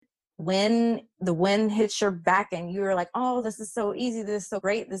when the wind hits your back and you're like, oh, this is so easy, this is so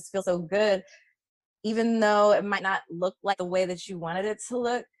great, this feels so good, even though it might not look like the way that you wanted it to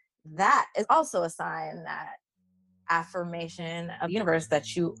look, that is also a sign, that affirmation of the universe,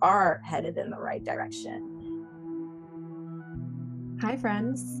 that you are headed in the right direction. Hi,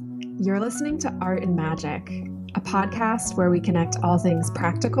 friends. You're listening to Art and Magic, a podcast where we connect all things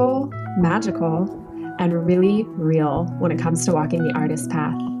practical, magical, and really real when it comes to walking the artist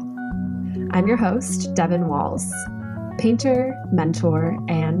path. I'm your host, Devin Walls, painter, mentor,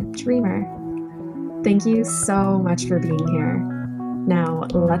 and dreamer. Thank you so much for being here. Now,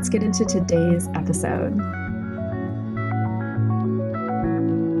 let's get into today's episode.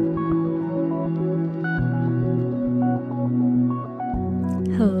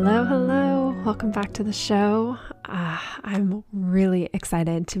 Hello. Welcome back to the show. I'm really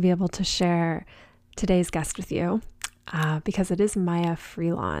excited to be able to share today's guest with you because it is Maya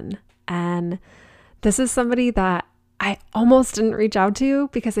Freelon. And this is somebody that I almost didn't reach out to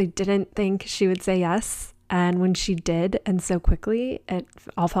because I didn't think she would say yes. And when she did, and so quickly, it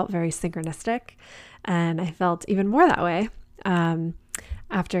all felt very synchronistic. And I felt even more that way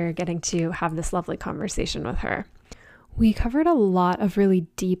after getting to have this lovely conversation with her. We covered a lot of really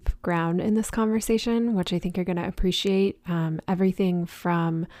deep ground in this conversation, which I think you're going to appreciate. Everything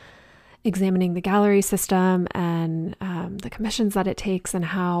from examining the gallery system and the commissions that it takes and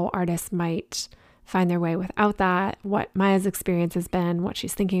how artists might find their way without that, what Maya's experience has been, what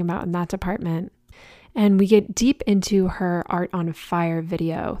she's thinking about in that department. And we get deep into her Art on Fire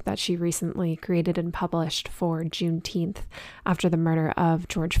video that she recently created and published for Juneteenth after the murder of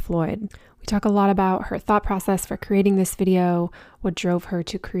George Floyd. We talk a lot about her thought process for creating this video, what drove her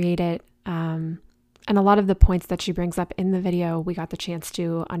to create it, and a lot of the points that she brings up in the video we got the chance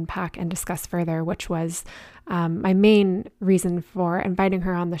to unpack and discuss further, which was my main reason for inviting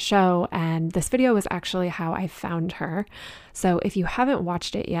her on the show. And this video was actually how I found her. So if you haven't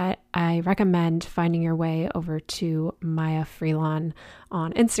watched it yet, I recommend finding your way over to Maya Freelon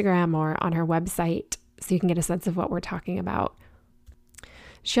on Instagram or on her website so you can get a sense of what we're talking about.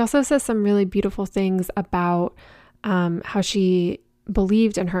 She also says some really beautiful things about how she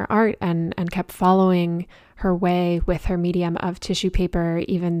believed in her art and kept following her way with her medium of tissue paper,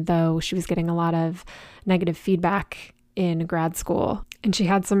 even though she was getting a lot of negative feedback in grad school. And she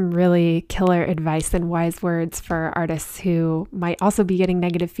had some really killer advice and wise words for artists who might also be getting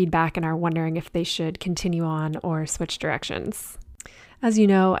negative feedback and are wondering if they should continue on or switch directions. As you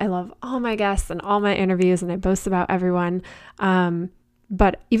know, I love all my guests and all my interviews, and I boast about everyone.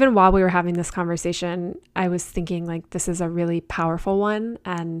 But even while we were having this conversation, I was thinking like this is a really powerful one,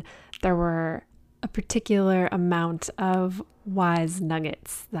 and there were a particular amount of wise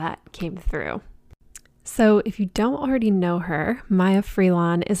nuggets that came through. So if you don't already know her, Maya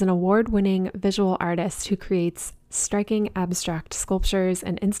Freelon is an award-winning visual artist who creates striking abstract sculptures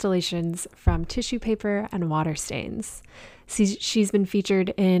and installations from tissue paper and water stains. She's been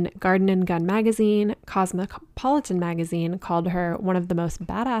featured in Garden and Gun magazine. Cosmopolitan magazine called her one of the most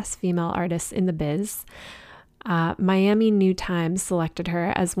badass female artists in the biz. Miami New Times selected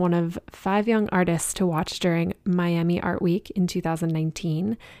her as one of 5 young artists to watch during Miami Art Week in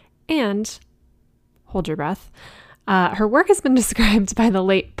 2019. And, hold your breath, her work has been described by the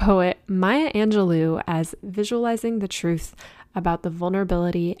late poet Maya Angelou as visualizing the truth about the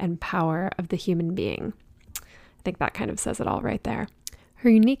vulnerability and power of the human being. I think that kind of says it all right there. Her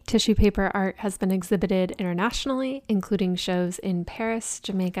unique tissue paper art has been exhibited internationally, including shows in Paris,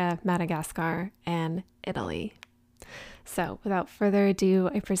 Jamaica, Madagascar, and Italy. So without further ado,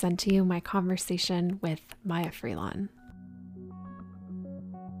 I present to you my conversation with Maya Freelon.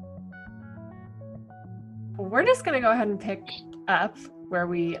 We're just going to go ahead and pick up where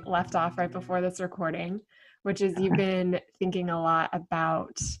we left off right before this recording, which is you've been thinking a lot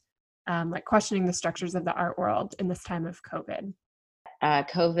about like questioning the structures of the art world in this time of COVID.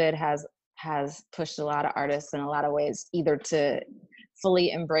 COVID has pushed a lot of artists in a lot of ways, either to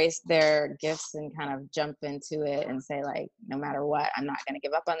fully embrace their gifts and kind of jump into it and say like, no matter what, I'm not going to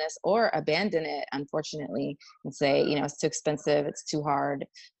give up on this, or abandon it, unfortunately, and say, it's too expensive, it's too hard,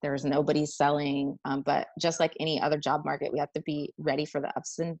 there's nobody selling. But just like any other job market, we have to be ready for the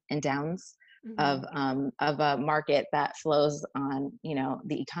ups and downs of a market that flows on,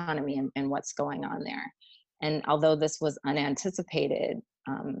 the economy and what's going on there. And although this was unanticipated,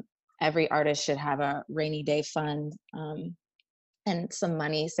 every artist should have a rainy day fund and some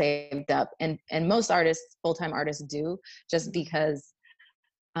money saved up. And most artists, full-time artists, do, just because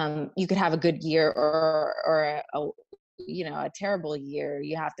you could have a good year or a terrible year.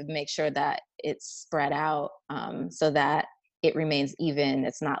 You have to make sure that it's spread out so that it remains even.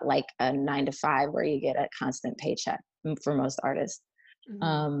 It's not like a 9 to 5 where you get a constant paycheck for most artists. Mhm.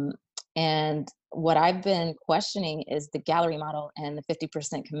 Um, and what I've been questioning is the gallery model and the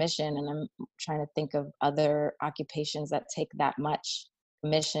 50% commission. And I'm trying to think of other occupations that take that much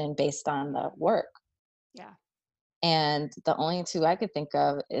commission based on the work. Yeah. And the only two I could think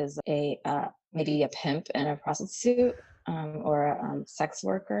of is a maybe a pimp and a prostitute, or a sex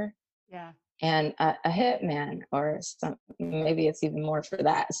worker, Yeah. and a hitman, or some, maybe it's even more for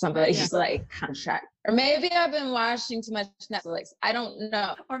that. Yeah. Somebody's like contract, or maybe I've been watching too much Netflix. I don't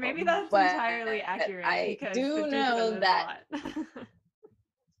know, Or maybe that's but entirely accurate I because do 50% know is a that lot.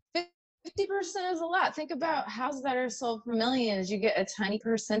 50% is a lot. Think Yeah. about houses that are sold for millions. You get a tiny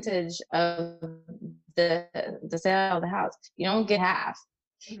percentage of the sale of the house. You don't get half.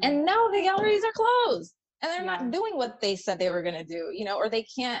 Mhm. And now the galleries are closed and they're not Yeah. doing what they said they were going to do, or they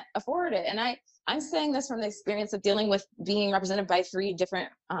can't afford it. And I'm saying this from the experience of dealing with being represented by 3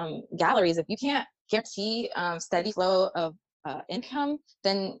 different galleries. If you can't guarantee steady flow of income,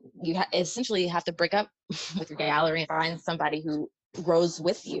 then you essentially have to break up with your gallery and find somebody who grows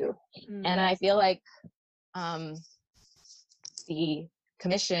with you. And Mm. I feel like um, the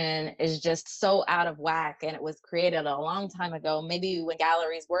commission is just so out of whack, and it was created a long time ago, maybe when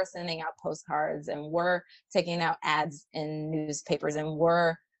galleries were sending out postcards and were taking out ads in newspapers and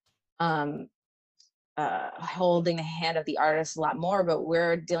were um, holding the hand of the artist a lot more. But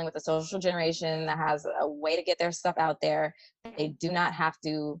we're dealing with a social generation that has a way to get their stuff out there. They do not have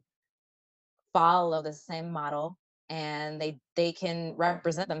to follow the same model, and they can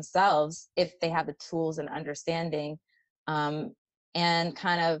represent themselves if they have the tools and understanding, um, and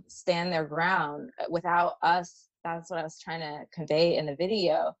kind of stand their ground without us. That's what I was trying to convey in the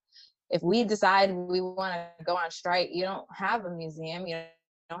video. If we decide we want to go on strike, you don't have a museum, you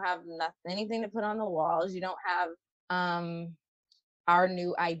don't have nothing, anything to put on the walls, you don't have um, our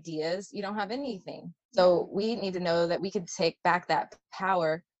new ideas, you don't have anything. Yeah. So we need to know that we can take back that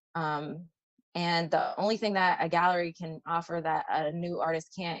power. um, and the only thing that a gallery can offer that a new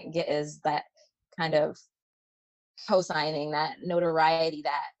artist can't get is that kind of co-signing, that notoriety,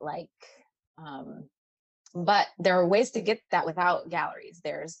 that like um, but there are ways to get that without galleries.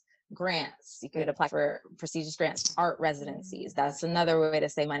 There's grants. You could apply for prestigious grants, art residencies. Mhm. That's another way to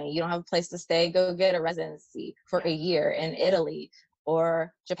save money. You don't have a place to stay, go get a residency for Yeah. a year in Italy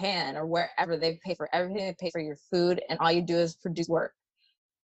or Japan or wherever. They pay for everything. They pay for your food, and all you do is produce work.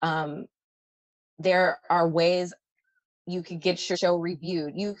 Um, there are ways you could get your show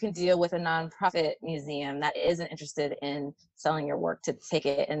reviewed. You can deal with a nonprofit museum that isn't interested in selling your work to take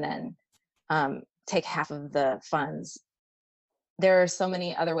it and then take half of the funds. There are so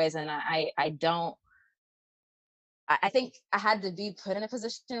many other ways, and I don't. I think I had to be put in a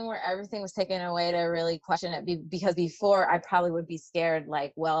position where everything was taken away to really question it. Because before, I probably would be scared,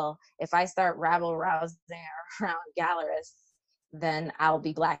 like, well, if I start rabble rousing around gallerists, then I'll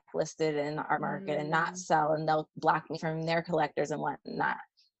be blacklisted in the art market and not Mm. sell, and they'll block me from their collectors and whatnot.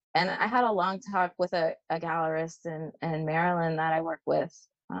 And I had a long talk with a gallerist in Maryland that I work with.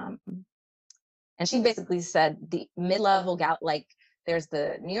 And she basically said the mid-level like there's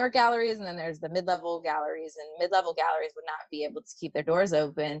the New York galleries and then there's the mid-level galleries, and mid-level galleries would not be able to keep their doors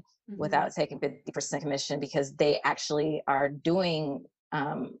open Mhm. without taking 50% commission, because they actually are doing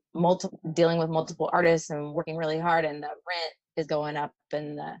multiple, dealing with multiple artists and working really hard, and the rent is going up.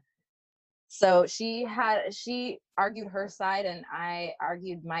 And so she argued her side and I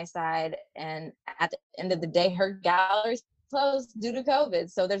argued my side, and at the end of the day, her gallery's closed due to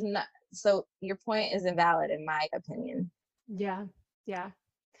COVID. So there's not, so your point is invalid in my opinion. Yeah. Yeah.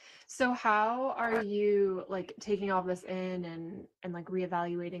 So how are you like taking all this in and like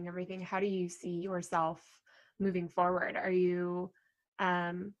reevaluating everything? How do you see yourself moving forward? Are you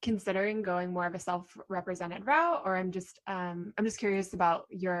considering going more of a self-represented route, or I'm just curious about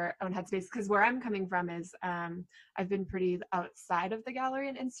your own headspace, because where I'm coming from is I've been pretty outside of the gallery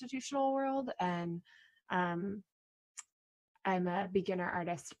and institutional world, and um, I'm a beginner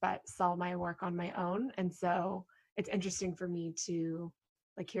artist but sell my work on my own, and so it's interesting for me to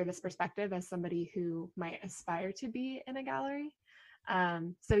like hear this perspective as somebody who might aspire to be in a gallery.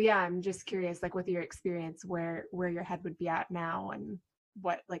 So yeah, I'm just curious, like with your experience, where your head would be at now and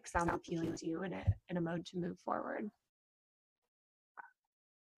what like sounds appealing to you in a mode to move forward.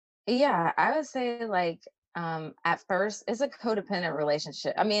 Yeah, I would say like at first it's a codependent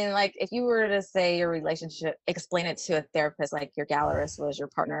relationship. I mean, like if you were to say your relationship, explain it to a therapist like your gallerist was your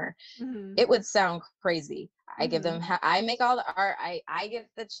partner, Hmm. it would sound crazy. I give them, Hmm. I make all the art, I get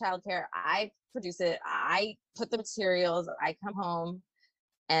the childcare, I produce it, I put the materials, I come home,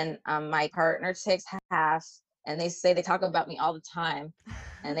 and my partner takes half. and they say they talk about me all the time,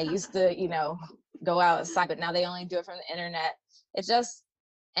 and they used to, go outside, but now they only do it from the internet. It just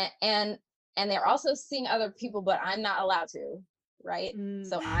and and they're also seeing other people, but I'm not allowed to, right?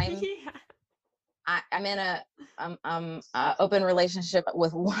 So Yeah. I'm in a open relationship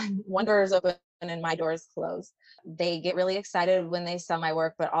with one door is open and my door is closed. They get really excited when they sell my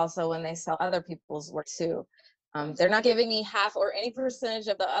work, but also when they sell other people's work too. They're not giving me half or any percentage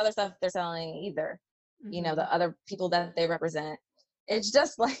of the other stuff they're selling either. The other people that they represent. It's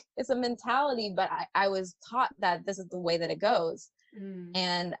just like it's a mentality, but I was taught that this is the way that it goes. Mm.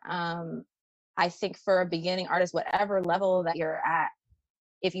 And I think for a beginning artist, whatever level that you're at,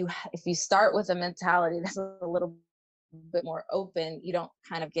 if you start with a mentality that's a little bit more open, you don't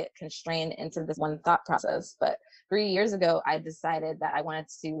kind of get constrained into this one thought process. But 3 years ago, I decided that I wanted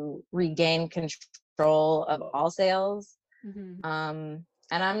to regain control of all sales. And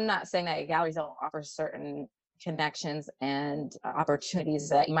I'm not saying that galleries don't offer certain connections and opportunities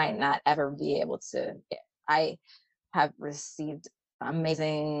that you might not ever be able to get. I have received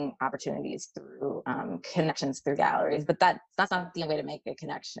amazing opportunities through connections through galleries, but that's not the only way to make a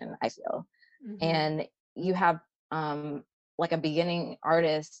connection, I feel. And you have like a beginning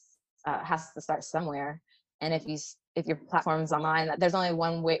artist has to start somewhere, and if your platform's online, there's only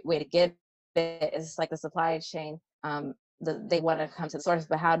one way to get it. It's like the supply chain. They want to come to the source,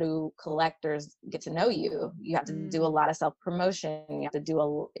 but how do collectors get to know you? You have to do a lot of self-promotion. You have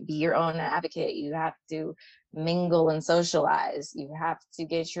to be your own advocate. You have to mingle and socialize. You have to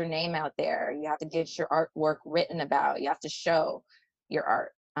get your name out there. You have to get your artwork written about. You have to show your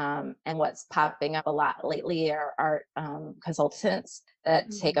art. And what's popping up a lot lately are art consultants that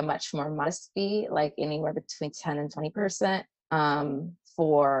take a much more modest fee, like anywhere between 10 and 20%,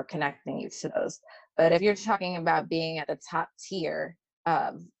 for connecting you to those. But if you're talking about being at the top tier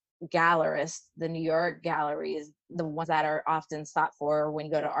of gallerists, the New York galleries, the ones that are often sought for when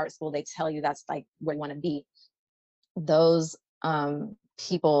you go to art school, they tell you that's like where you want to be. Those the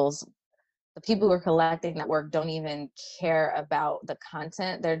people who are collecting that work don't even care about the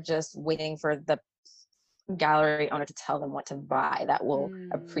content. They're just waiting for the gallery owner to tell them what to buy that will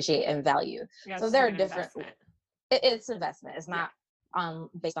appreciate and value. Yeah, so there are different it's investment. It's not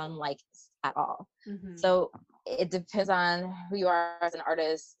based on likes at all. So it depends on who you are as an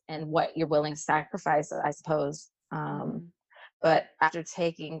artist and what you're willing to sacrifice, I suppose. But after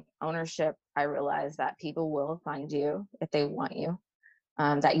taking ownership, I realized that people will find you if they want you,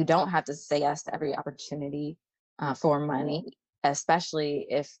 that you don't have to say yes to every opportunity for money, especially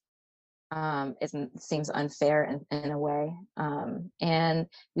if it seems unfair in a way. And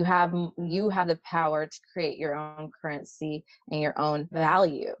you have the power to create your own currency and your own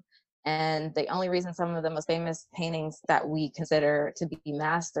value. And the only reason some of the most famous paintings that we consider to be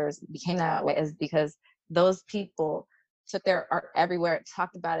masters became that way is because those people took their art everywhere,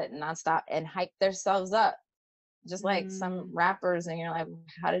 talked about it nonstop, and hyped themselves up, just like some rappers. And you're like,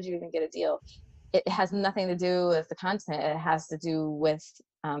 how did you even get a deal? It has nothing to do with the content. It has to do with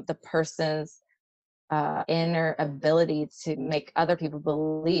the person's inner ability to make other people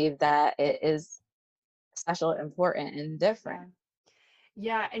believe that it is special, important, and different.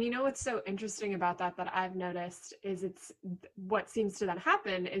 Yeah. And what's so interesting about that I've noticed is what seems to then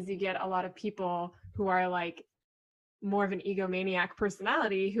happen is you get a lot of people who are like more of an egomaniac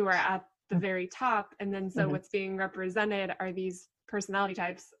personality who are at the very top. And then so what's being represented are these personality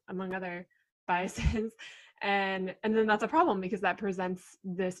types, among other biases. And then that's a problem because that presents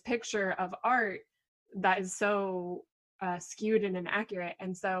this picture of art that is so skewed and inaccurate.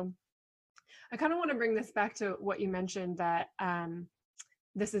 And so I kind of want to bring this back to what you mentioned, that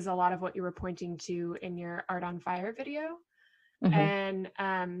this is a lot of what you were pointing to in your Art on Fire video. And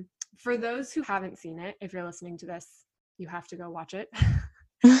for those who haven't seen it, if you're listening to this, you have to go watch it.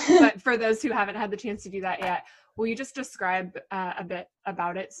 But for those who haven't had the chance to do that yet, will you just describe a bit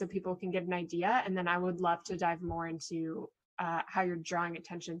about it so people can get an idea? And then I would love to dive more into how you're drawing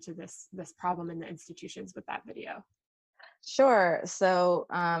attention to this problem in the institutions with that video. Sure. So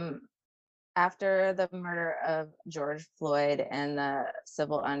after the murder of George Floyd and the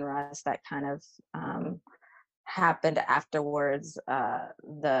civil unrest that kind of happened afterwards,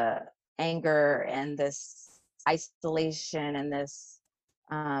 the anger and this isolation and this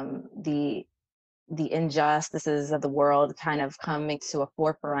the injustices of the world kind of coming to a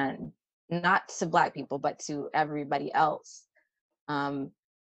forefront, not to Black people, but to everybody else.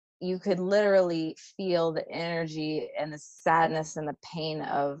 You could literally feel the energy and the sadness and the pain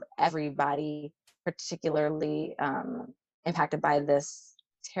of everybody, particularly impacted by this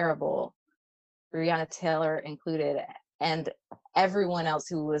terrible, Breonna Taylor included. and everyone else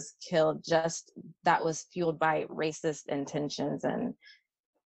who was killed, just that was fueled by racist intentions. And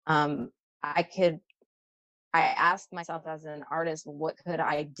um, I could, I asked myself as an artist, what could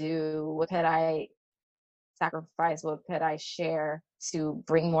I do? What could I sacrifice? What could I share to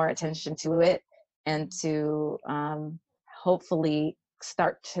bring more attention to it and to hopefully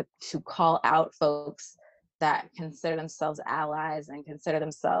start to call out folks that consider themselves allies and consider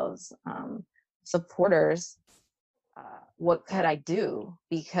themselves supporters? What could I do?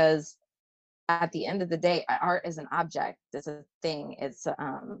 Because at the end of the day, art is an object. It's a thing. It's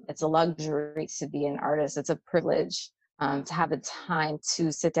a luxury to be an artist. It's a privilege to have the time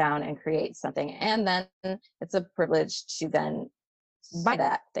to sit down and create something, and then it's a privilege to then buy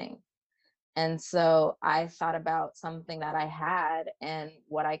that thing. And so I thought about something that I had and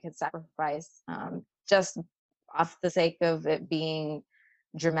what I could sacrifice, just off the sake of it being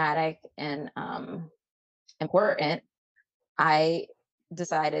dramatic and important. I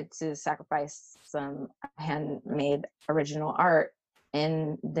decided to sacrifice some handmade original art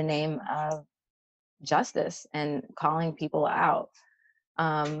in the name of justice and calling people out.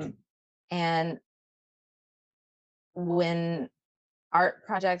 Um, and when art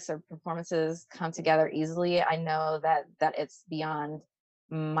projects or performances come together easily, I know that it's beyond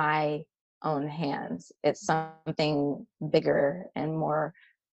my own hands. It's something bigger and more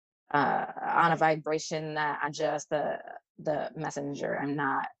on a vibration that I'm just the messenger. I'm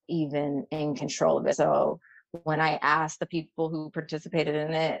not even in control of it. So when I asked the people who participated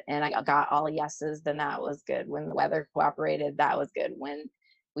in it and I got all yeses, then that was good. When the weather cooperated, that was good. When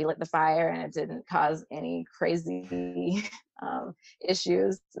we lit the fire and it didn't cause any crazy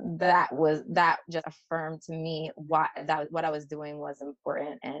issues, that just affirmed to me what I was doing was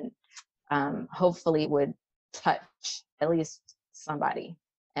important, and hopefully would touch at least somebody.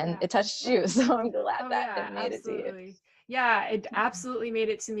 And Yeah. it touched you, so I'm glad Oh that yeah, it made it to you. absolutely. Yeah, it absolutely made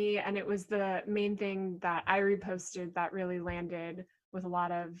it to me, and it was the main thing that I reposted that really landed with a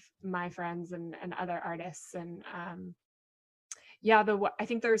lot of my friends and other artists. And yeah, I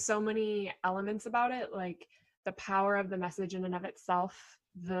think there's so many elements about it, like the power of the message in and of itself,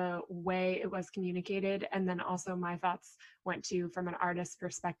 the way it was communicated, and then also my thoughts went to, from an artist's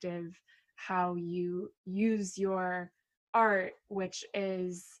perspective, how you use your art, which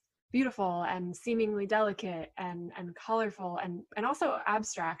is beautiful and seemingly delicate and colorful and also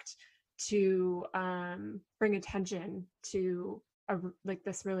abstract, to bring attention to like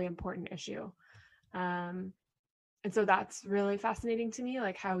this really important issue. Um, and so that's really fascinating to me,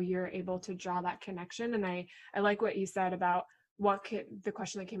 like how you're able to draw that connection. And I like what you said about the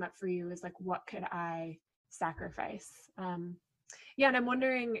question that came up for you is like, what could I sacrifice? Yeah, and I'm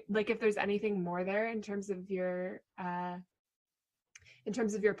wondering, like, if there's anything more there in terms of your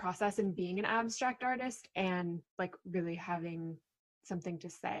process in being an abstract artist and like really having something to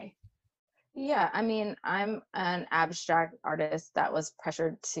say. Yeah, I mean, I'm an abstract artist that was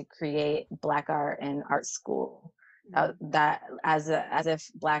pressured to create Black art in art school. That as if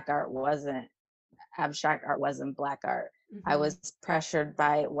Black art wasn't abstract art wasn't Black art. I Mm-hmm. was pressured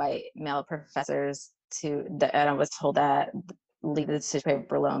by white male professors and I was told that leave the tissue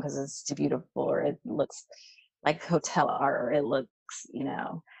paper alone because it's too beautiful, or it looks like hotel art, or it looks,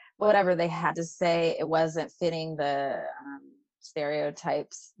 whatever they had to say. It wasn't fitting the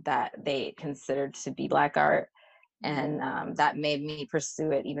stereotypes that they considered to be Black art. And that made me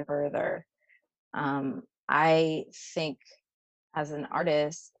pursue it even further. I think as an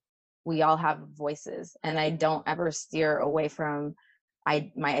artist, we all have voices, and I don't ever steer away from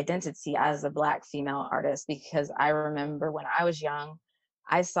my identity as a Black female artist, because I remember when I was young,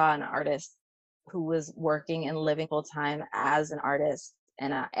 I saw an artist who was working and living full time as an artist,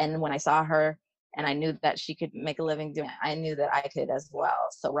 and when I saw her and I knew that she could make a living doing it, I knew that I could as well.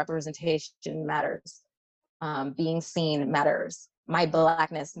 So representation matters. Being seen matters. My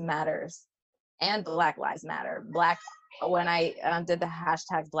Blackness matters, and Black Lives Matter. When I did the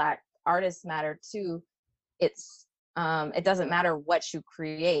hashtag Black Artists Matter too, it doesn't matter what you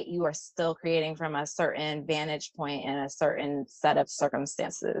create, you are still creating from a certain vantage point and a certain set of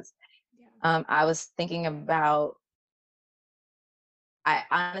circumstances. Yeah. I was thinking about, I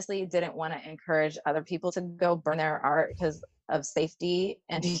honestly didn't want to encourage other people to go burn their art because of safety,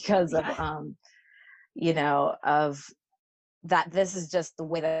 and because of Yeah. of that this is just the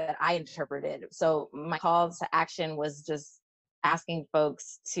way that I interpret it. So my call to action was just asking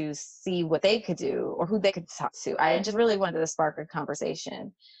folks to see what they could do or who they could talk to. I just really wanted to spark a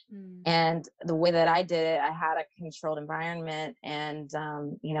conversation. Mm. And the way that I did it, I had a controlled environment and,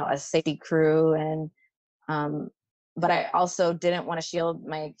 a safety crew, and but I also didn't want to shield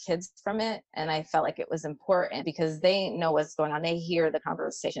my kids from it. And I felt like it was important because they know what's going on. They hear the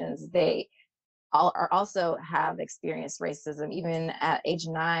conversations. They all are also have experienced racism, even at age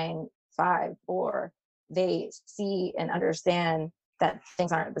 9, 5, 4. They see and understand that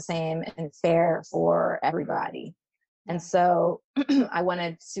things aren't the same and fair for everybody. And so I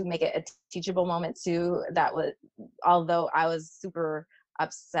wanted to make it a teachable moment too. That was, although I was super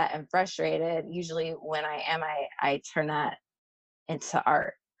upset and frustrated, usually when I am, I turn that into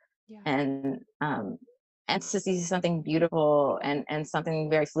art. Yeah. And to see something beautiful and something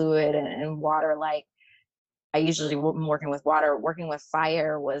very fluid and water like. I usually am working with water. Working with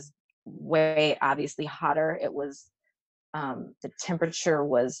fire was way obviously hotter. It was the temperature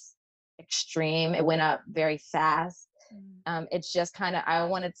was extreme. It went up very fast. It's just kind of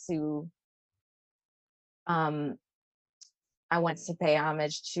um, I want to pay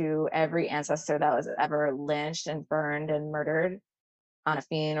homage to every ancestor that was ever lynched and burned and murdered on a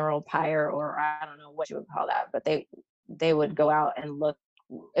funeral pyre, or I don't know what you would call that, but they would go out and look.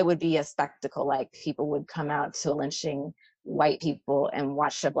 It would be a spectacle, like people would come out to lynching white people and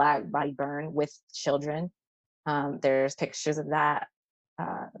watch a black body burn with children. There's pictures of that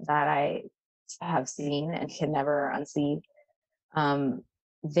that I have seen and can never unsee. Um,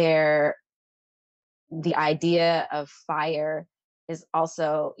 there, the idea of fire is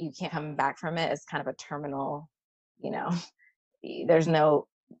also, you can't come back from it. It's kind of a terminal, you know, there's no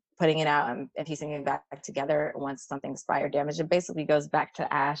putting it out and piecing it back together once something's fire damaged. It basically goes back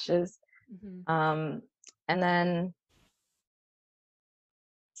to ashes. And then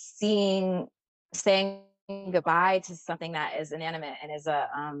saying goodbye to something that is inanimate and is a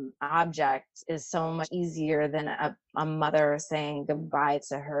object is so much easier than a mother saying goodbye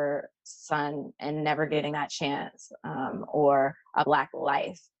to her son and never getting that chance, or a black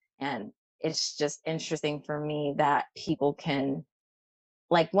life. And it's just interesting for me that people can,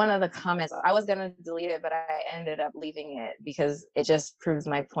 like, one of the comments, I was going to delete it, but I ended up leaving it because it just proves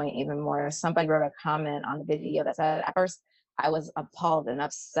my point even more. Somebody wrote a comment on the video that said, at first I was appalled and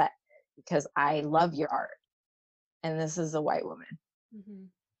upset because I love your art. And this is a white woman.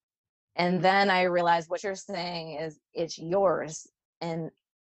 And then I realized what you're saying is it's yours. And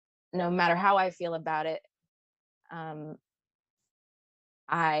no matter how I feel about it,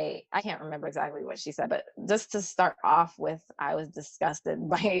 I can't remember exactly what she said, but just to start off with, I was disgusted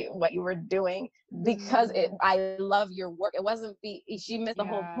by what you were doing because I love your work. It wasn't she missed the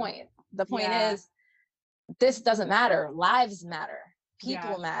whole point. The point is, this doesn't matter. Lives matter.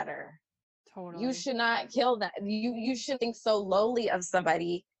 People matter. Totally. You should not kill them. You should think so lowly of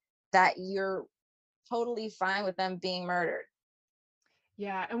somebody that you're totally fine with them being murdered.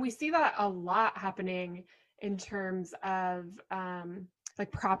 Yeah, and we see that a lot happening in terms of like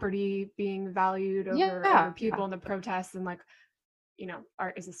property being valued over people in the protests, and like, you know,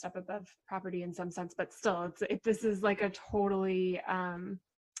 art is a step above property in some sense, but still, this is like a totally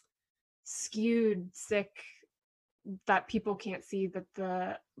skewed, sick, that people can't see that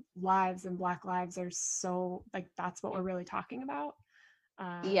the lives and Black lives are so, like, that's what we're really talking about.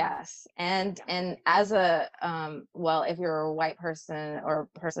 Yes. And as a well, if you're a white person or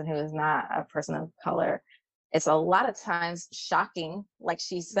a person who is not a person of color, it's a lot of times shocking, like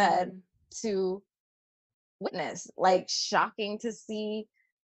she said, to witness, like shocking to see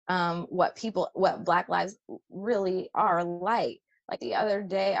what Black lives really are like. Like the other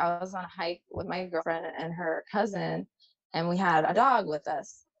day I was on a hike with my girlfriend and her cousin, and we had a dog with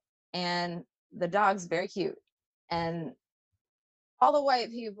us, and the dog's very cute, and all the white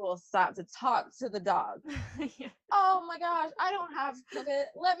people stopped to talk to the dog. Oh my gosh, I don't have COVID.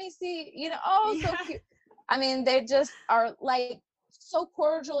 Let me see, you know, so cute. I mean, they just are like so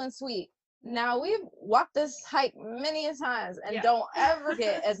cordial and sweet. Now, we've walked this hike many a times and don't ever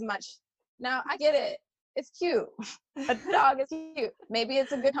get as much. Now, I get it. It's cute. A dog is cute. Maybe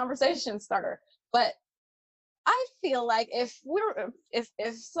it's a good conversation starter. But I feel like if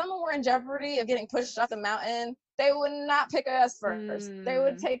someone were in jeopardy of getting pushed off the mountain, they would not pick us first. They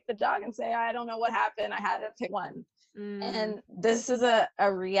would take the dog and say, I don't know what happened. I had to pick one. And this is a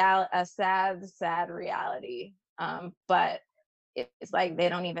sad reality. But it's like they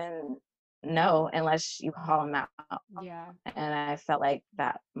don't even know unless you call them out. Yeah. And I felt like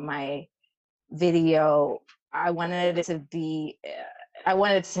that my video, I wanted it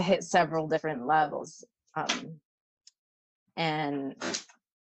to hit several different levels.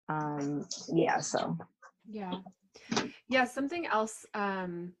 Something else,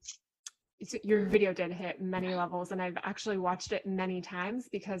 your video did hit many levels, and I've actually watched it many times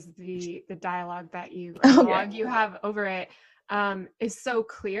because the dialogue that you have over it, is so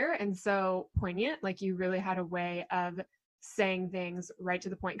clear and so poignant. Like you really had a way of saying things right to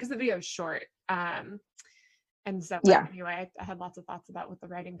the point because the video is short. And so, but Yeah. anyway, I had lots of thoughts about what the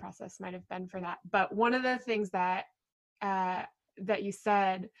writing process might have been for that. But one of the things that uh, that you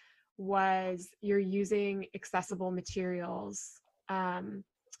said was you're using accessible materials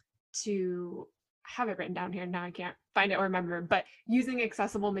to have it written down here. Now I can't find it or remember, but using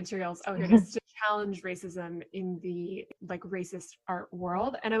accessible materials. Oh, here it is, to challenge racism in the like racist art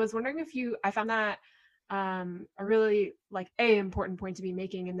world. And I was wondering if I found that a really like important point to be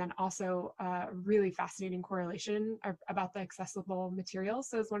making, and then also a really fascinating correlation about the accessible materials.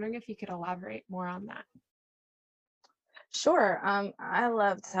 So I was wondering if you could elaborate more on that. Sure. I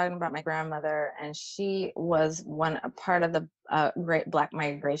love talking about my grandmother, and she was a part of the Great Black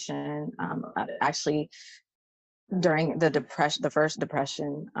Migration. Actually, during the first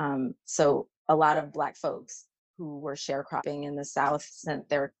depression. So a lot of Black folks who were sharecropping in the South sent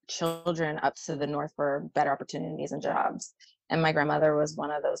their children up to the North for better opportunities and jobs. And my grandmother was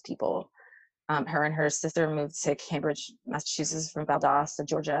one of those people. Her and her sister moved to Cambridge, Massachusetts from Valdosta,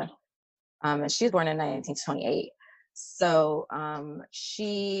 Georgia. And she was born in 1928. So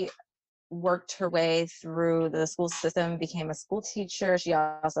she worked her way through the school system, became a school teacher. She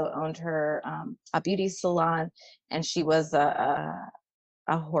also owned her a beauty salon, and she was a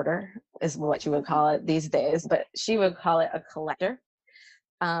hoarder, is what you would call it these days, but she would call it a collector.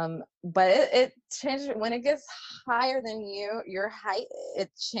 But it changes when it gets higher than your height. It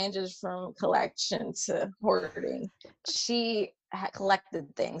changes from collection to hoarding. She had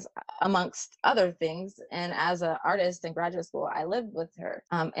collected things amongst other things, and as an artist in graduate school, I lived with her.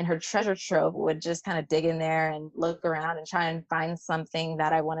 And her treasure trove would just kind of dig in there and look around and try and find something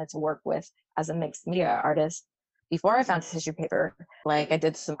that I wanted to work with as a mixed media artist. Before I found tissue paper, like I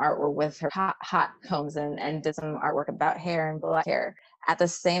did some artwork with her hot combs and did some artwork about hair and black hair. At the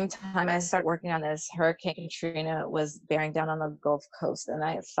same time I started working on this, Hurricane Katrina was bearing down on the Gulf Coast, and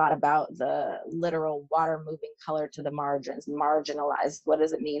I thought about the literal water moving color to the margins, marginalized. What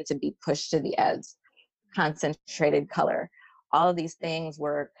does it mean to be pushed to the edge? Concentrated color. All of these things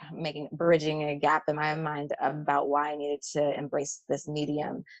were bridging a gap in my mind about why I needed to embrace this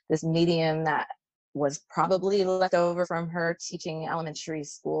medium that was probably left over from her teaching elementary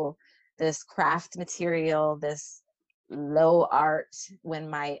school, this craft material, this low art, when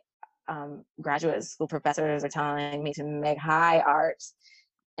my graduate school professors are telling me to make high art,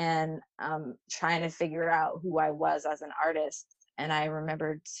 and trying to figure out who I was as an artist. And I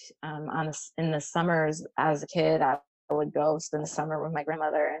remembered in the summers as a kid, I would go spend the summer with my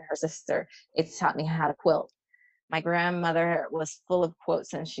grandmother and her sister. It taught me how to quilt. My grandmother was full of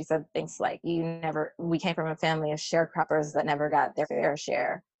quotes, and she said things like, we came from a family of sharecroppers that never got their fair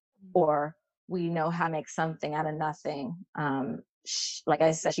share, or we know how to make something out of nothing. Like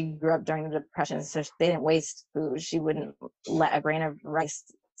I said, she grew up during the Depression, so they didn't waste food. She wouldn't let a grain of rice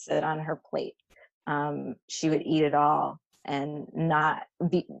sit on her plate. She would eat it all and not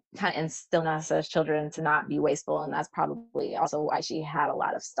be kind of instill in us as children to not be wasteful. And that's probably also why she had a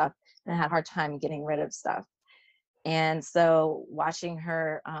lot of stuff and had a hard time getting rid of stuff. And so watching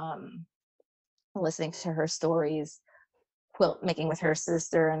her, listening to her stories, quilt making with her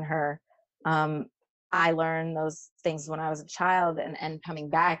sister and her, I learned those things when I was a child, and coming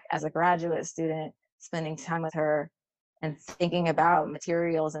back as a graduate student, spending time with her and thinking about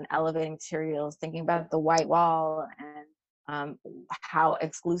materials and elevating materials, thinking about the white wall and how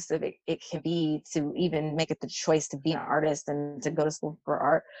exclusive it can be to even make it the choice to be an artist and to go to school for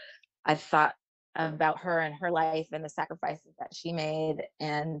art. I thought about her and her life and the sacrifices that she made.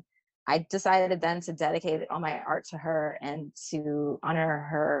 And I decided then to dedicate all my art to her and to honor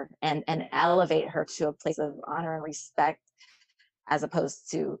her and elevate her to a place of honor and respect, as opposed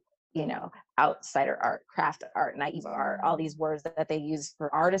to, outsider art, craft art, naive art, all these words that they use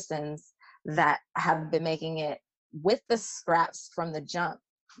for artisans that have been making it with the scraps from the jump.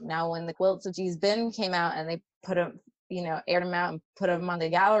 Now, when the quilts of Gee's Bend came out and they put them, aired them out and put them on the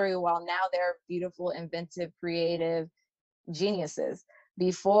gallery wall, now they're beautiful, inventive, creative geniuses.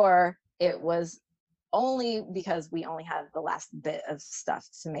 Before, it was only because we only had the last bit of stuff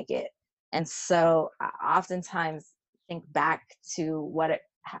to make it. And so I oftentimes think back to what it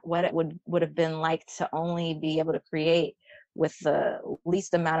would have been like to only be able to create with the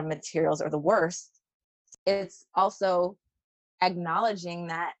least amount of materials or the worst. It's also acknowledging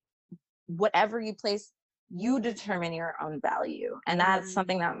that whatever you place, you determine your own value. And that's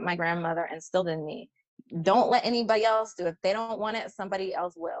something that my grandmother instilled in me. Don't let anybody else do it. If they don't want it, somebody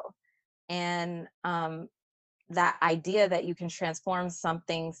else will. And that idea that you can transform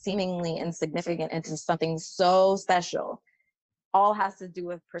something seemingly insignificant into something so special all has to do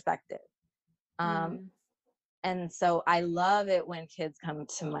with perspective. Um, Mm. and so I love it when kids come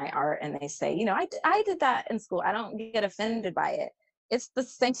to my art and they say, I did that in school. I don't get offended by it. It's the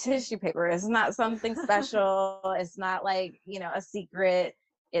same tissue paper. It's not something special. It's not like, a secret.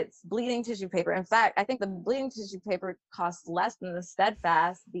 It's bleeding tissue paper. In fact, I think the bleeding tissue paper costs less than the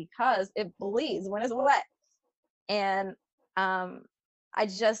Steadfast because it bleeds when it's wet. And I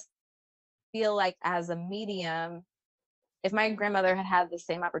just feel like as a medium, if my grandmother had had the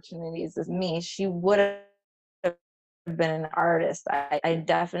same opportunities as me, she would have been an artist. I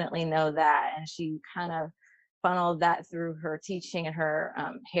definitely know that. And she kind of funneled that through her teaching and her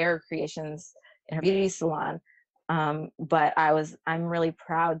hair creations in her beauty salon. But I'm really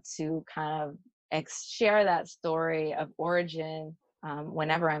proud to kind of share that story of origin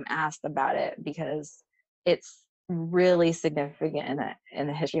whenever I'm asked about it, because it's really significant in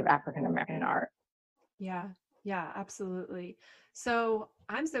the history of African American art. Yeah, yeah, absolutely. So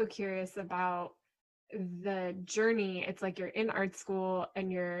I'm so curious about the journey. It's like you're in art school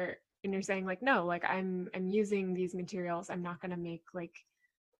and you're saying like, no, like I'm using these materials. I'm not gonna make like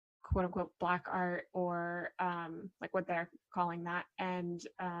quote unquote black art or like what they're calling that, and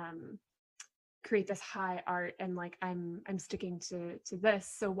create this high art, and like I'm sticking to this.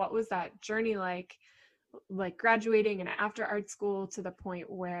 So what was that journey like graduating and after art school to the point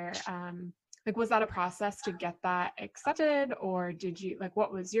where like was that a process to get that accepted, or did you like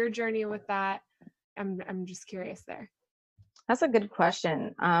what was your journey with that? I'm just curious there. That's a good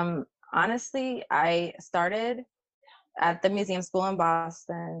question. Honestly, I started at the museum school in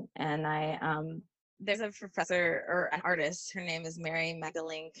Boston, and there's a professor or an artist. Her name is Mary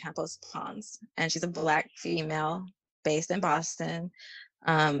Magdalene Campos Pons, and she's a Black female based in Boston,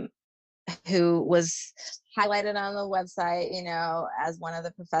 um, who was highlighted on the website, as one of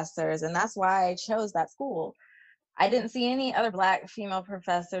the professors, and that's why I chose that school. I didn't see any other Black female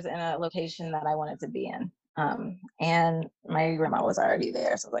professors in a location that I wanted to be in. And my grandma was already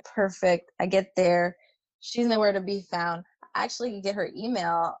there. So I was like, perfect. I get there. She's nowhere to be found. I actually get her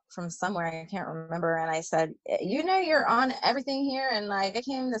email from somewhere. I can't remember. And I said, you're on everything here. And like, I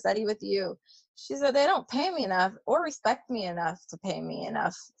came to study with you. She said, they don't pay me enough or respect me enough to pay me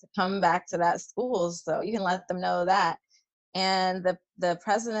enough to come back to that school. So you can let them know that. And the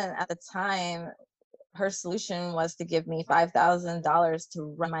president at the time, her solution was to give me $5,000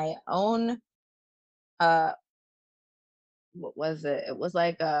 to run my own uh what was it? It was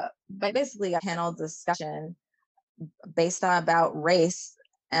like basically a panel discussion based on about race.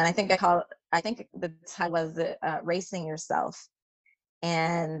 And I think the title was racing yourself.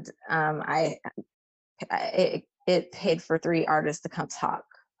 And it paid for 3 artists to come talk,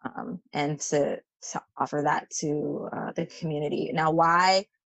 and to offer that to the community. Now, why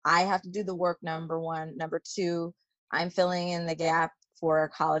I have to do the work, number one. Number two, I'm filling in the gap for a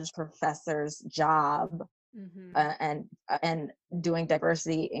college professor's job, Mm-hmm. and doing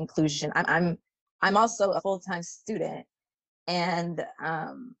diversity inclusion. I'm also a full-time student, and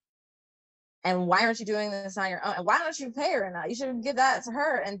why aren't you doing this on your own? And why don't you pay her enough? You should give that to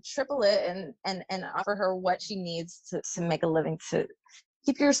her and triple it, and offer her what she needs to make a living, to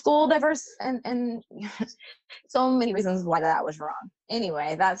keep your school diverse, and so many reasons why that was wrong.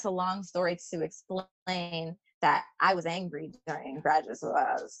 Anyway, that's a long story to explain that I was angry during graduate school.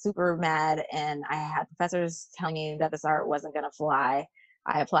 I was super mad, and I had professors telling me that this art wasn't going to fly.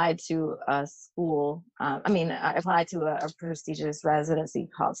 I applied to a school. I applied to a prestigious residency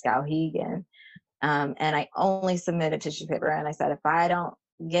called Skowhegan, and I only submitted tissue paper. And I said, if I don't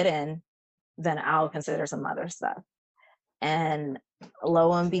get in, then I'll consider some other stuff. And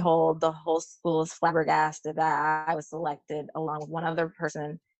lo and behold, the whole school is flabbergasted that I was selected along with one other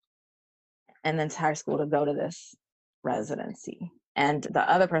person and the entire school to go to this residency. And the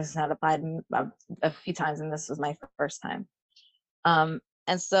other person had applied a few times, and this was my first time.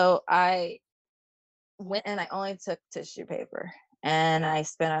 And so I went, and I only took tissue paper, and I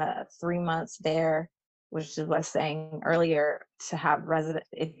spent 3 months there, which is what I was saying earlier, to have resident.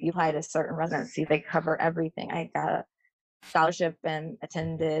 If you apply to certain residency, they cover everything. I got a scholarship and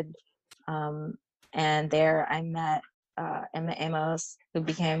attended. Um, and there I met Emma Amos, who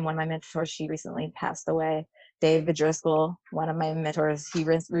became one of my mentors. She recently passed away. David Driscoll, one of my mentors, he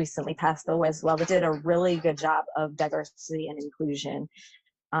recently passed away as well, but did a really good job of diversity and inclusion.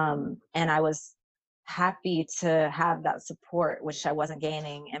 And I was happy to have that support, which I wasn't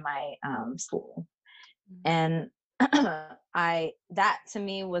gaining in my school. And that to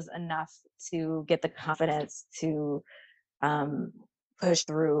me was enough to get the confidence to push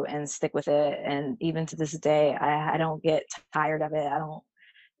through and stick with it. And even to this day, I don't get tired of it. I don't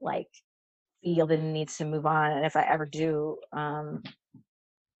like feel the need to move on. And if I ever do,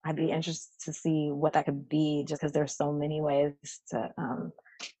 I'd be interested to see what that could be, just because there's so many ways to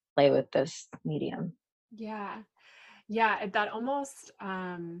play with this medium. Yeah. Yeah, that almost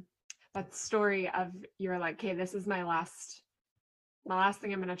that story of you're like, okay, this is my last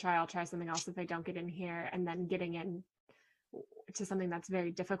thing I'm gonna try. I'll try something else if I don't get in here, and then getting in to something that's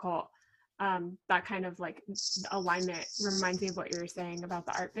very difficult. That kind of like alignment reminds me of what you were saying about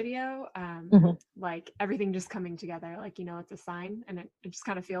the art video. Mhm. Like everything just coming together, like, it's a sign, and it just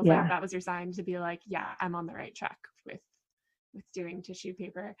kind of feels like Yeah. that was your sign to be like, yeah, I'm on the right track with doing tissue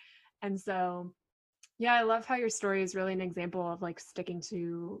paper. And so, yeah, I love how your story is really an example of like sticking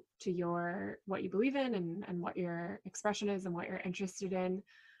to your what you believe in, and what your expression is and what you're interested in.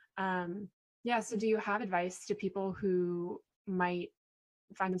 Um, yeah, so do you have advice to people who might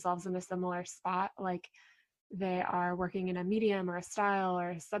find themselves in a similar spot, like they are working in a medium or a style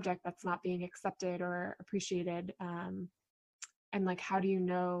or a subject that's not being accepted or appreciated? And like, how do you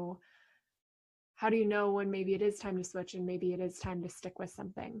know when maybe it is time to switch and maybe it is time to stick with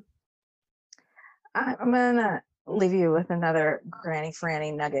something? I'm gonna leave you with another Granny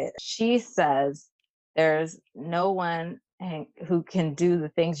Franny nugget. She says there's no one who can do the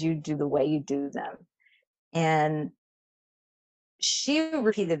things you do the way you do them. And she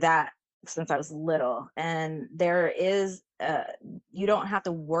repeated that since I was little. And there is, you don't have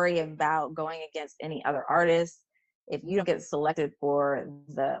to worry about going against any other artists. If you don't get selected for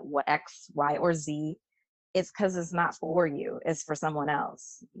the what X, Y, or Z, it's because it's not for you. It's for someone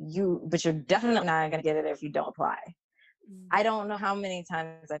else. But you're definitely not going to get it if you don't apply. Mm. I don't know how many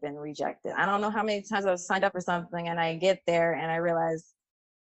times I've been rejected. I don't know how many times I've signed up for something and I get there and I realize,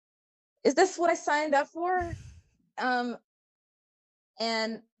 is this what I signed up for? Um,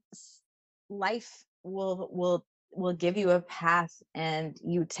 and life will give you a path, and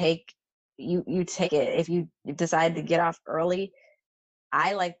you take it. If you decide to get off early,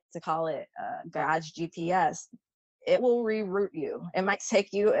 I like to call it God's GPS. It will reroute you. It might take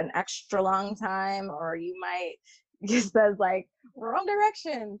you an extra long time, or you might it says like wrong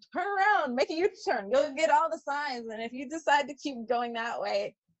direction, turn around, make a U-turn. You'll get all the signs, and if you decide to keep going that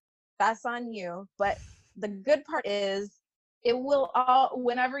way, that's on you. But the good part is, it will all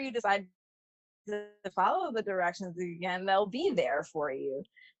whenever you decide to follow the directions again, they'll be there for you.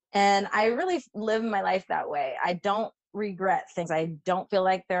 And I really live my life that way. I don't regret things. I don't feel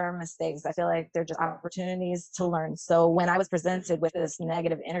like there are mistakes. I feel like they're just opportunities to learn. So when I was presented with this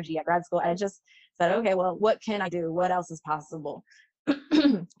negative energy at grad school, I just said, okay, well, what can I do? What else is possible?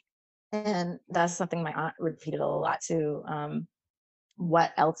 And that's something my aunt repeated a lot too.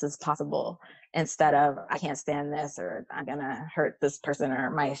 What else is possible, instead of I can't stand this, or I'm gonna hurt this person or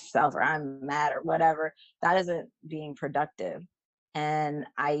myself, or I'm mad or whatever. That isn't being productive. And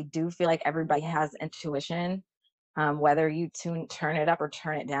I do feel like everybody has intuition. Whether you turn it up or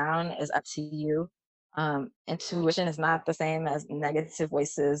turn it down is up to you. Intuition is not the same as negative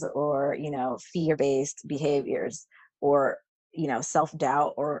voices, or fear-based behaviors, or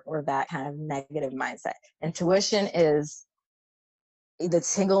self-doubt, or that kind of negative mindset. Intuition is the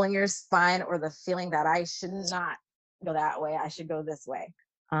tingle in your spine, or the feeling that I should not go that way, I should go this way.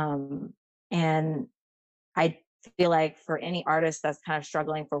 And I feel like for any artist that's kind of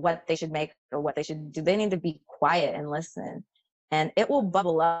struggling for what they should make or what they should do, they need to be quiet and listen, and it will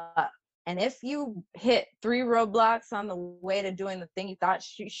bubble up. And if you hit 3 roadblocks on the way to doing the thing you thought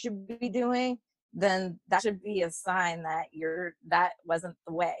you should be doing, then that should be a sign that that wasn't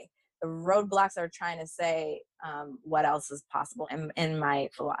the way. The roadblocks are trying to say, what else is possible in my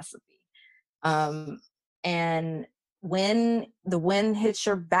philosophy. And when the wind hits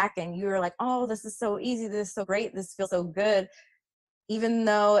your back and you're like, oh, this is so easy, this is so great, this feels so good, even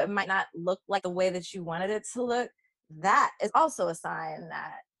though it might not look like the way that you wanted it to look, that is also a sign,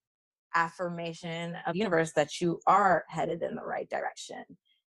 that affirmation of the universe, that you are headed in the right direction.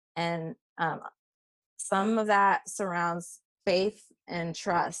 And some of that surrounds faith and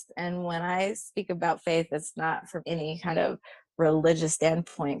trust. And when I speak about faith, it's not from any kind of religious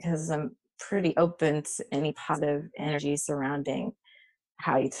standpoint, because I'm pretty open to any positive energy surrounding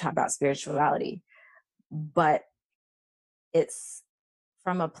how you talk about spirituality. But it's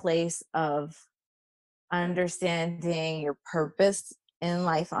from a place of understanding your purpose in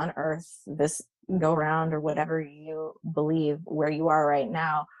life on earth, this go round, or whatever you believe where you are right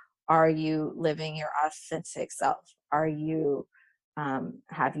now. Are you living your authentic self? Are you,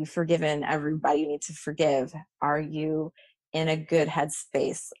 have you forgiven everybody you need to forgive? Are you in a good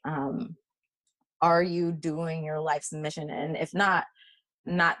headspace? Are you doing your life's mission? And if not,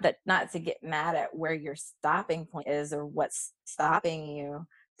 not to get mad at where your stopping point is or what's stopping you,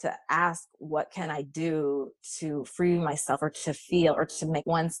 to ask, what can I do to free myself or to feel or to make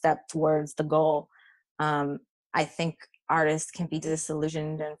one step towards the goal? Um, I think artists can be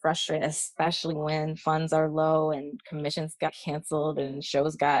disillusioned and frustrated, especially when funds are low and commissions got canceled and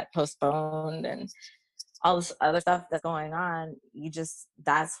shows got postponed and all this other stuff that's going on.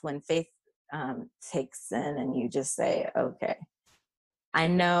 That's when faith takes in, and you just say, okay, I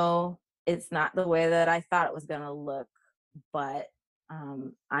know it's not the way that I thought it was going to look, but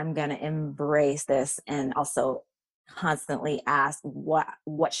I'm going to embrace this and also constantly ask,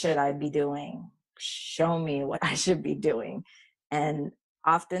 what should I be doing? Show me what I should be doing. And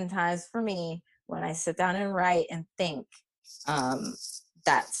oftentimes for me, when I sit down and write and think, um,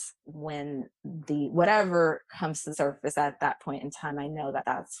 that's when the whatever comes to the surface at that point in time, I know that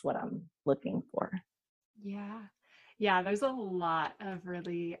that's what I'm looking for. Yeah. Yeah, there's a lot of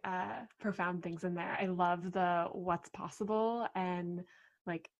really profound things in there. I love the what's possible, and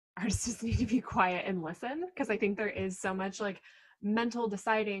like artists just need to be quiet and listen, because I think there is so much like mental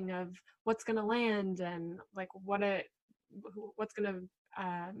deciding of what's going to land and like what's going to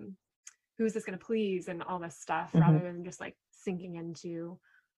who's this going to please and all this stuff, Mm-hmm. rather than just like sinking into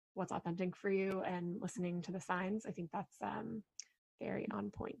what's authentic for you and listening to the signs. I think that's very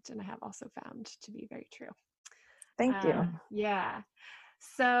on point, and I have also found to be very true. Thank you. Yeah.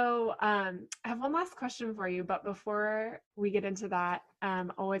 So I have one last question for you, but before we get into that,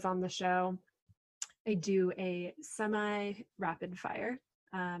 always on the show, I do a semi-rapid fire,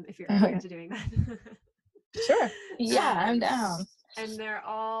 if you're open to doing that. Sure. Yeah, I'm down. And they're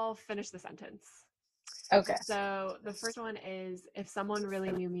all finish the sentence. Okay. So the first one is, if someone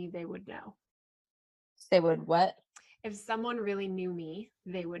really knew me, they would know. They would what? If someone really knew me,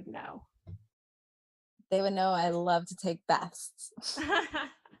 they would know. They would know I love to take baths.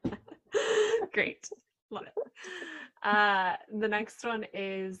 Great. Love it. The next one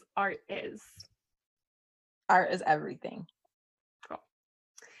is, art is. Art is everything. Cool.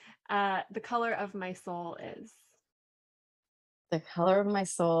 The color of my soul is. The color of my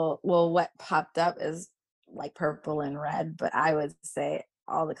soul, well, what popped up is like purple and red, but I would say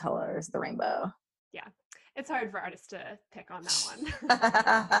all the colors, the rainbow. Yeah. It's hard for artists to pick on that one.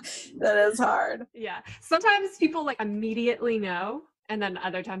 That is hard. Yeah. Sometimes people like immediately know, and then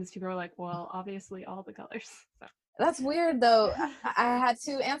other times people are like, well, obviously all the colors. So. That's weird though. I had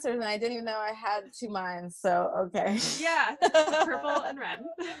two answers and I didn't even know I had two minds. So okay. Yeah. Purple and red.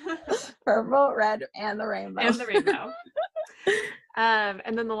 Purple, red, and the rainbow. And the rainbow.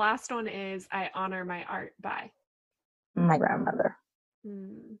 And then the last one is, I honor my art by. My grandmother.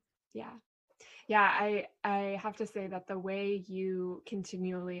 Yeah. Yeah, I have to say that the way you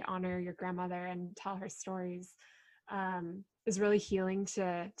continually honor your grandmother and tell her stories is really healing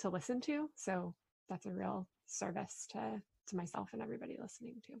to listen to. So that's a real service to myself and everybody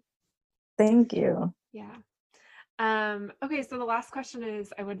listening to. Thank you. Yeah. Okay, so the last question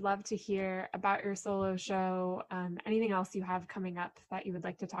is, I would love to hear about your solo show. Anything else you have coming up that you would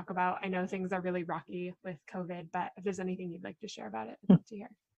like to talk about? I know things are really rocky with COVID, but if there's anything you'd like to share about it, I'd love to hear.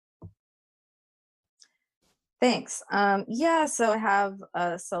 Thanks. Yeah, so I have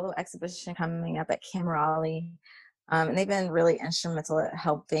a solo exhibition coming up at Camerali, and they've been really instrumental at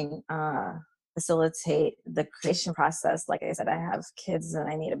helping facilitate the creation process. Like I said, I have kids and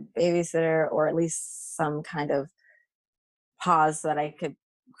I need a babysitter, or at least some kind of pause so that I could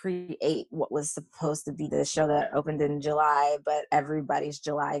create what was supposed to be the show that opened in July, but everybody's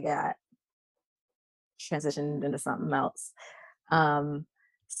July got transitioned into something else.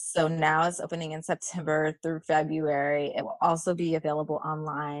 So now it's opening in September through February. It will also be available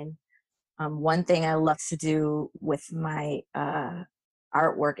online. One thing I love to do with my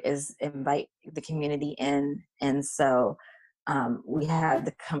artwork is invite the community in. And so we had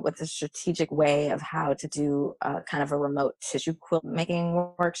to come with a strategic way of how to do kind of a remote tissue quilt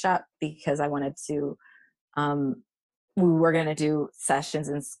making workshop, because I wanted to, we were going to do sessions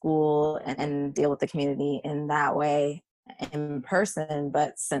in school and deal with the community in that way in person.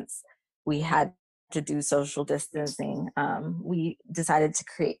 But since we had to do social distancing, we decided to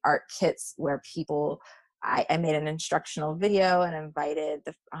create art kits where I made an instructional video and invited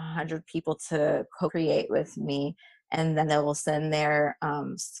 100 people to co-create with me. And then they will send their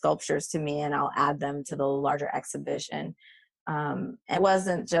sculptures to me and I'll add them to the larger exhibition. It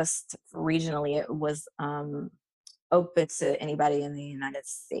wasn't just regionally, it was open to anybody in the United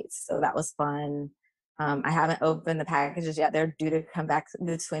States. So that was fun. I haven't opened the packages yet. They're due to come back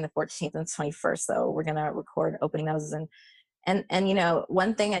between the 14th and 21st. So we're gonna record opening those. And you know,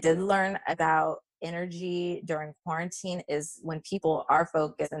 one thing I did learn about energy during quarantine is when people are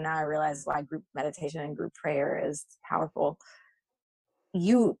focused, and now I realize why group meditation and group prayer is powerful.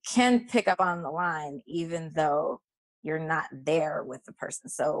 you can pick up on the line even though you're not there with the person.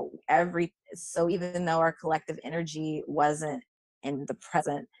 So even though our collective energy wasn't in the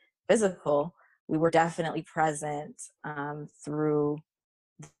present physical, we were definitely present through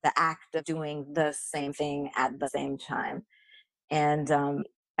the act of doing the same thing at the same time. And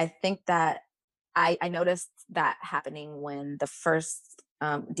I think that I noticed that happening when the first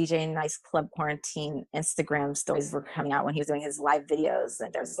DJ Nice Club Quarantine Instagram stories were coming out, when he was doing his live videos.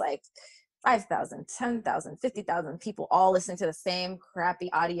 And there's like 5,000, 10,000, 50,000 people all listening to the same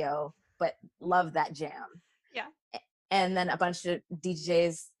crappy audio, but love that jam. Yeah. And then a bunch of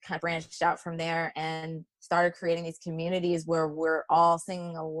DJs kind of branched out from there and started creating these communities where we're all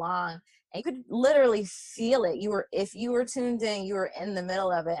singing along. And you could literally feel it. If you were tuned in, you were in the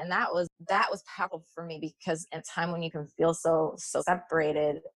middle of it. And that was powerful for me, because in a time when you can feel so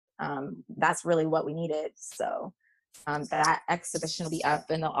separated, that's really what we needed. So that exhibition will be up,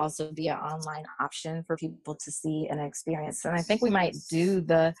 and there'll also be an online option for people to see and experience. And I think we might do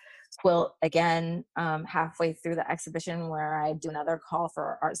the quilt again halfway through the exhibition, where I do another call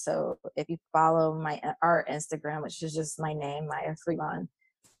for art. So if you follow my art Instagram, which is just my name, Maya Freelon,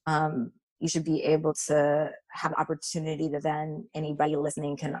 you should be able to have an opportunity to, then anybody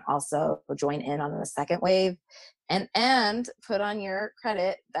listening can also join in on the second wave, and put on your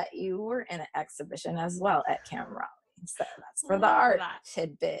credit that you were in an exhibition as well at Cam Raleigh. So that's for the art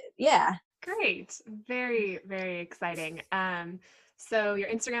tidbit. Yeah. Great. Very, very exciting. So your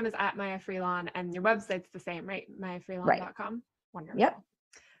Instagram is at Maya Freelon, and your website's the same, right? MayaFreelon.com. Right. Wonderful. Yep.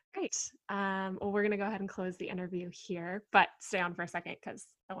 Great. Well, we're going to go ahead and close the interview here, but stay on for a second because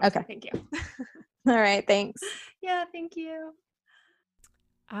I want to say thank you. All right. Thanks. Yeah, thank you.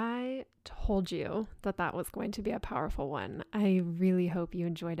 I told you that was going to be a powerful one. I really hope you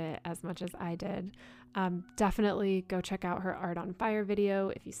enjoyed it as much as I did. Definitely go check out her Art on Fire video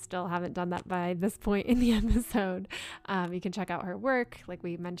if you still haven't done that by this point in the episode. You can check out her work, like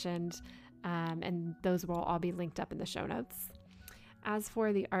we mentioned, and those will all be linked up in the show notes. As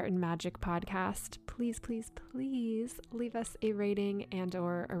for the Art and Magic podcast, please, please, please leave us a rating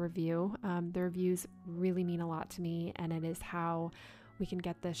and/or a review. The reviews really mean a lot to me, and it is how we can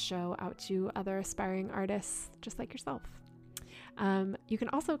get this show out to other aspiring artists just like yourself. You can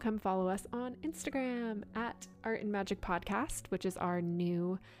also come follow us on Instagram at Art and Magic Podcast, which is our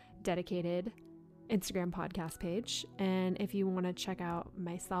new dedicated Instagram podcast page. And if you want to check out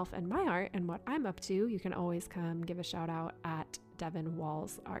myself and my art and what I'm up to, you can always come give a shout out at Devin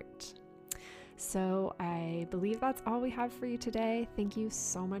Walls Art. So I believe that's all we have for you today. Thank you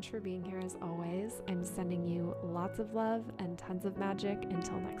so much for being here as always. I'm sending you lots of love and tons of magic.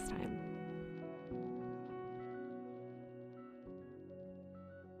 Until next time.